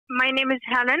My name is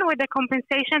Helen with the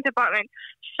compensation department.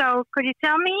 So, could you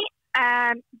tell me,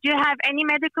 do you have any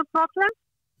medical problem?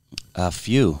 A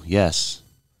few, yes.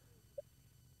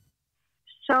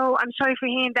 So, I'm sorry for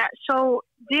hearing that. So,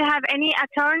 do you have any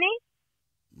attorney?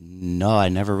 No, I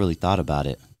never really thought about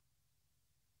it.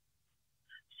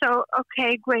 So,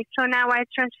 okay, great. So now I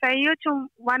transfer you to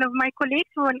one of my colleagues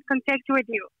who will contact with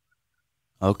you.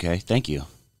 Okay, thank you.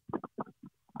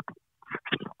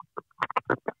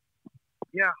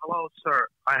 Yeah, hello, sir.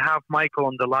 I have Michael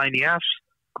on the line, yes?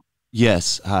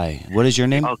 Yes, hi. What is your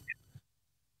name? Okay.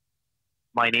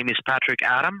 My name is Patrick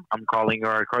Adam. I'm calling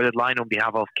your recorded line on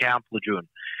behalf of Camp Lejeune.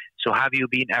 So have you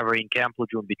been ever in Camp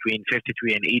Lejeune between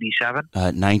 53 and 87?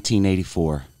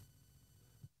 1984.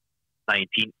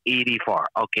 1984.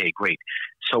 Okay, great.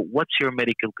 So what's your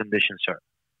medical condition, sir?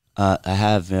 I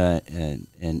have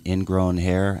an ingrown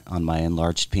hair on my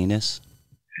enlarged penis.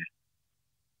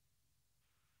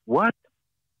 What?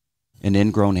 An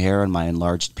ingrown hair on my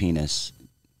enlarged penis.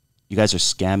 You guys are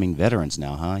scamming veterans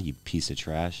now, huh? You piece of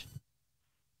trash.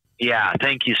 Yeah,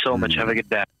 thank you so much. Have a good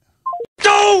day.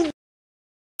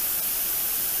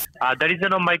 The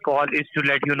reason of my call is to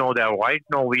let you know that right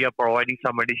now we are providing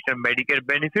some additional Medicare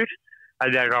benefits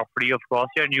that are free of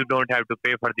cost and you don't have to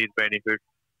pay for these benefits.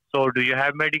 So do you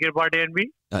have Medicare Part A and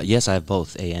B? Yes, I have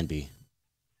both A and B.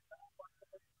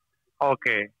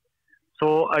 Okay.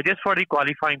 So just for the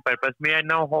qualifying purpose, may I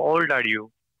know how old are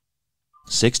you?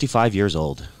 65 years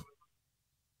old.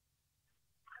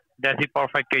 That's the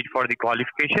perfect age for the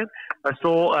qualification.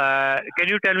 Can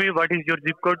you tell me what is your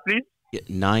zip code, please?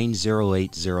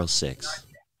 90806.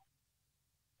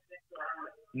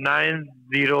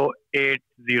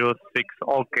 90806.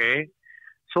 Okay.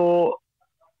 So,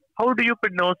 how do you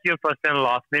pronounce your first and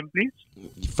last name, please?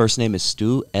 First name is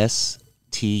Stu,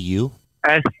 S-T-U.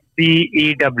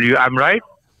 S-T-E-W. I'm right?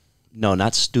 No,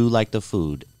 not Stu like the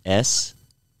food. S,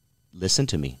 listen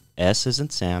to me. S is in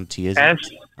Sam, T is in... S.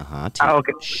 T.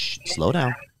 Okay. Shh, slow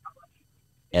down.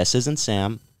 S is in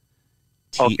Sam.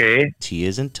 T, Okay. T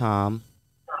is in Tom.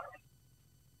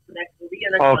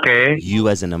 Okay. U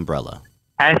as an umbrella.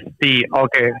 S-T.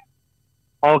 Okay.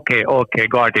 Okay.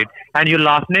 Got it. And your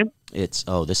last name? It's,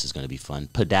 oh, this is going to be fun.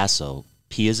 Pedasso.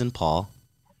 P is in Paul.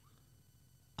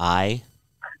 I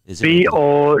is in...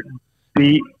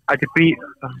 P-O-D... P...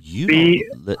 You P...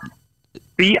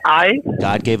 P-I...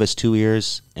 God gave us 2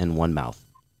 ears and 1 mouth.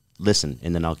 Listen,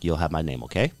 and then you'll have my name,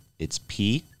 okay? It's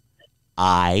P-I-D...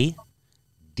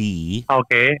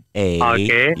 Okay. A...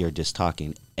 Okay. You're just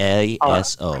talking.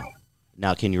 A-S-O.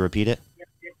 Now, can you repeat it?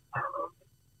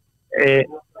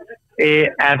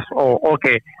 A-S-O.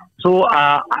 Okay. So,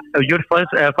 your first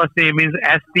name is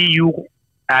S-T-U...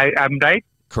 I'm right?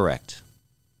 Correct.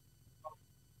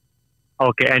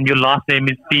 Okay. And your last name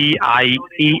is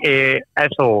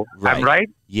P-I-E-A-S-O. Right. I'm right?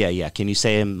 Yeah. Can you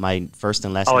say my first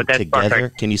and last Oh, name that's together?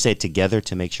 perfect. Can you say it together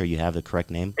to make sure you have the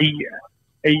correct name?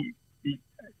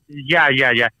 Yeah.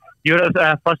 Your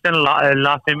first and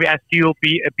last name is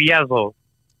S-T-O-P-S-O.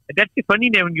 That's a funny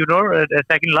name, you know.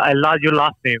 Second, your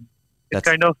last name. It's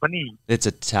kind of funny. It's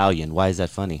Italian. Why is that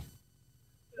funny?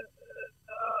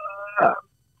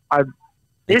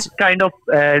 It's kind of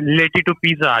related to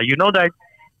pizza. You know that?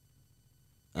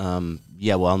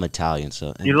 Yeah, well, I'm Italian,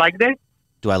 so... You like that?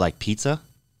 Do I like pizza?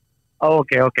 Oh,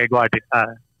 okay, got it.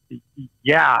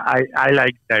 Yeah, I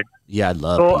like that. Yeah, I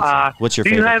love pizza. What's your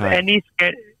favorite Do you have kind? any...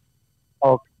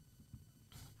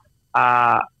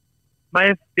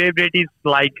 my favorite is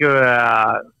like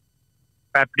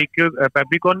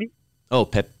pepperoni. Oh,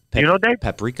 you know that?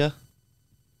 Paprika?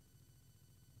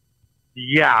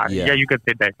 Yeah, you can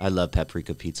say that. I love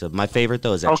paprika pizza. My favorite,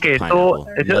 though, is actually Okay, pineapple.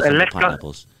 so let's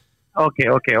pineapples. Okay.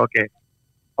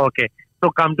 So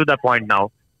come to the point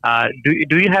now.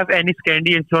 Do you have any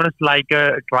Scandi insurance like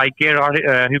TRICARE or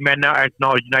Humana at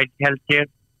now United Healthcare?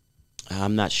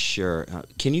 I'm not sure.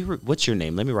 Can you? What's your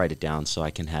name? Let me write it down so I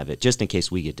can have it, just in case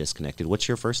we get disconnected. What's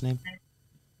your first name?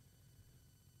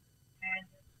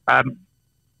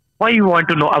 Why you want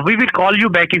to know? We will call you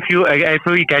back if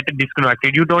we get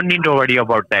disconnected. You don't need to worry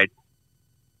about that.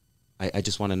 I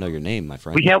just want to know your name, my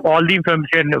friend. We have all the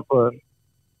information.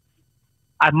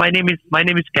 My name is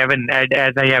Kevin,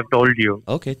 as I have told you.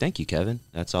 Okay, thank you, Kevin.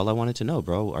 That's all I wanted to know,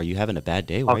 bro. Are you having a bad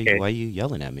day? Okay. Why are you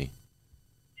yelling at me?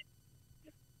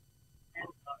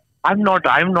 I'm not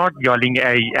yelling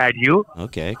at you.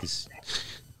 Okay, because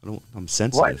I'm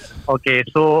sensitive. What? Okay,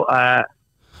 so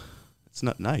it's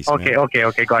not nice. Okay, man.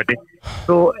 okay, got it.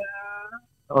 So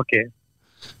okay.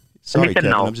 Sorry, Listen Kevin.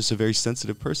 now. I'm just a very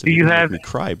sensitive person. Do you make have me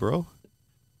cry, bro?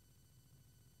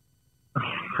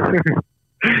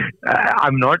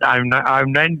 I'm not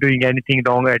doing anything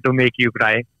wrong to make you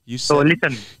cry. You So said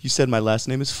listen, you said my last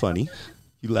name is funny.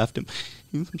 You laughed at.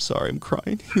 I'm sorry, I'm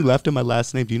crying. You laughed at my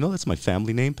last name. Do you know that's my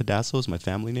family name? Pedasso is my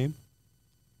family name.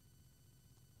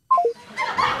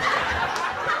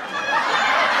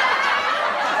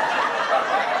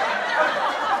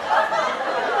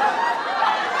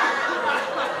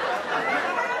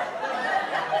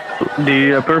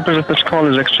 The purpose of this call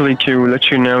is actually to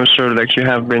let you know, sir, that you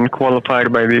have been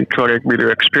qualified by the Kodak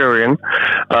Video Experian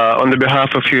on the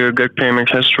behalf of your good payment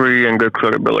history and good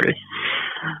credibility.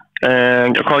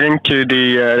 And according to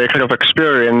the record of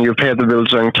Experian, you paid the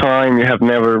bills on time. You have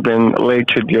never been late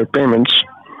with your payments.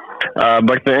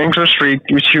 But the interest rate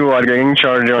which you are getting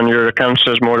charged on your accounts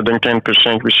is more than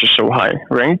 10%, which is so high,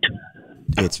 right?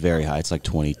 It's very high. It's like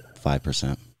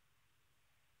 25%.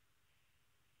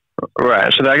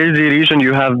 Right. So that is the reason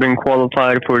you have been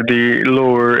qualified for the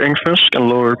lower interest and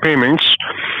lower payments,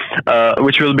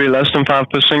 which will be less than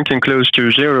 5% and close to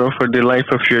zero for the life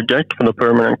of your debt for the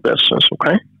permanent basis.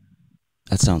 Okay.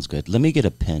 That sounds good. Let me get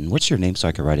a pen. What's your name so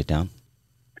I can write it down?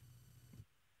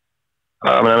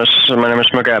 My name is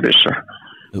Mugabe, sir.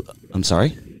 I'm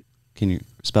sorry? Can you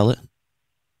spell it?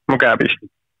 Mugabe.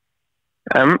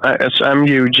 It's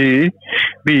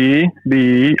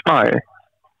Mugbi.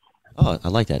 Oh, I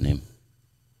like that name.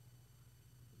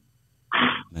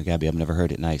 Mugabe, I've never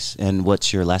heard it. Nice. And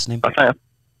what's your last name?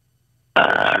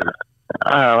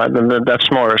 That's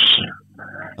Morris.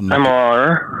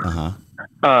 Uh-huh.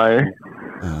 M-R-I-S.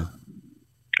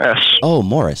 Oh,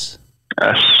 Morris.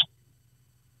 S.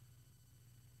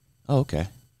 Oh, okay.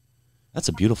 That's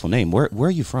a beautiful name. Where are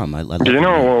you from? I Do you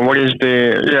know what is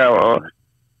the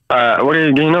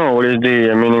do you know what is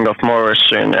the meaning of Morris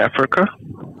in Africa?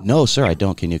 No, sir, I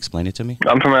don't. Can you explain it to me?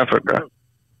 I'm from Africa.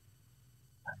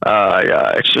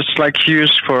 Yeah, it's just like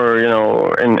used for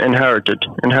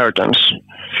inheritance,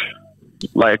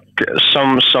 like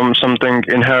something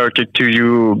inherited to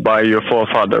you by your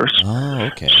forefathers. Oh,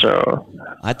 okay. So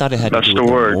I thought it had to that's do the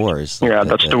with word. the wars. Yeah,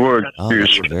 that's the word Oh,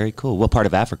 used. that's very cool. What part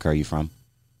of Africa are you from?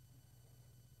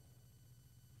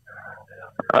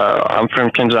 I'm from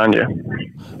Tanzania.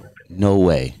 No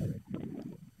way.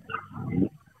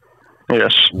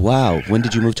 Yes. Wow. When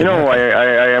did you move to You know, America?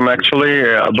 I am actually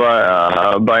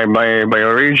by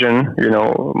origin. You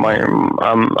know,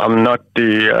 I'm not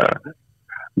the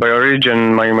by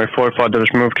origin. My forefathers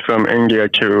moved from India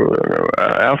to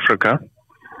Africa,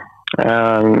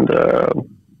 and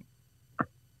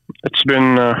it's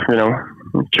been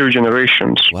 2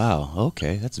 generations. Wow.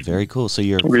 Okay, that's very cool. So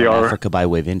you're We from are- Africa by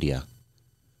way of India.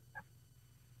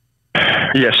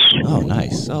 Yes. Oh,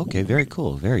 nice. Okay, very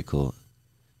cool. Very cool.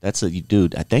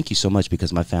 Dude, I thank you so much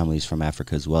because my family's from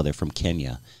Africa as well. They're from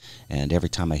Kenya. And every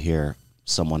time I hear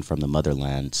someone from the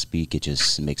motherland speak, it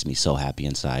just makes me so happy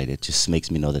inside. It just makes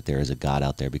me know that there is a God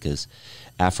out there because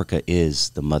Africa is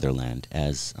the motherland,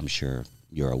 as I'm sure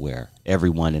you're aware.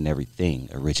 Everyone and everything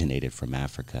originated from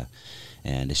Africa.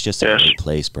 And it's just a Yes. great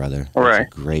place, brother. Right.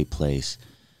 It's a great place.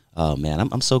 Oh, man,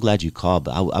 I'm so glad you called.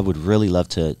 But I would really love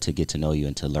to get to know you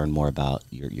and to learn more about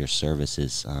your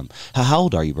services. How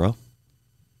old are you, bro?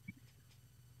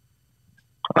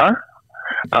 Huh?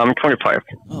 I'm 25.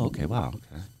 Oh, okay. Wow.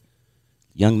 Okay.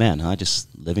 Young man, huh? Just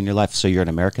living your life. So you're in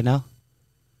America now?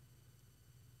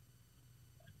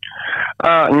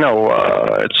 No,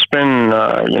 it's been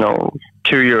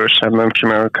 2 years I've moved to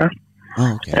America,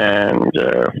 Oh, okay. and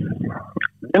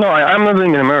I'm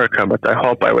living in America, but I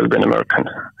hope I will be an American.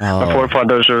 My Oh,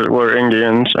 forefathers were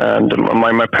Indians, and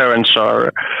my parents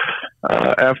are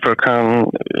African.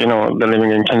 They're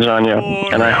living in Tanzania,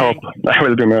 and I hope I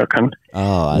will be American.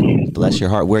 bless your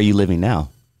heart. Where are you living now?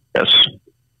 Yes.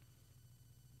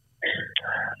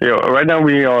 Right now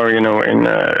we are, in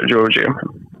Georgia.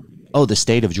 Oh, the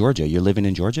state of Georgia. You're living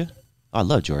in Georgia? Oh, I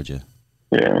love Georgia.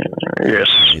 Yeah. Yes.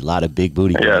 A lot of big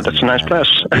booty. Yeah, girls that's in a nice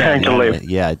Atlanta. place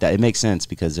Yeah, to live. it makes sense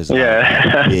because there's a lot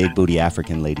Yeah. of big booty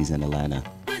African ladies in Atlanta.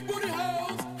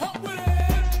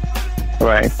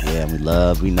 Right. Yeah, and we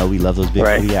love those big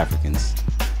Right. booty Africans.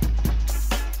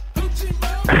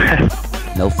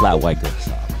 No flat white girls.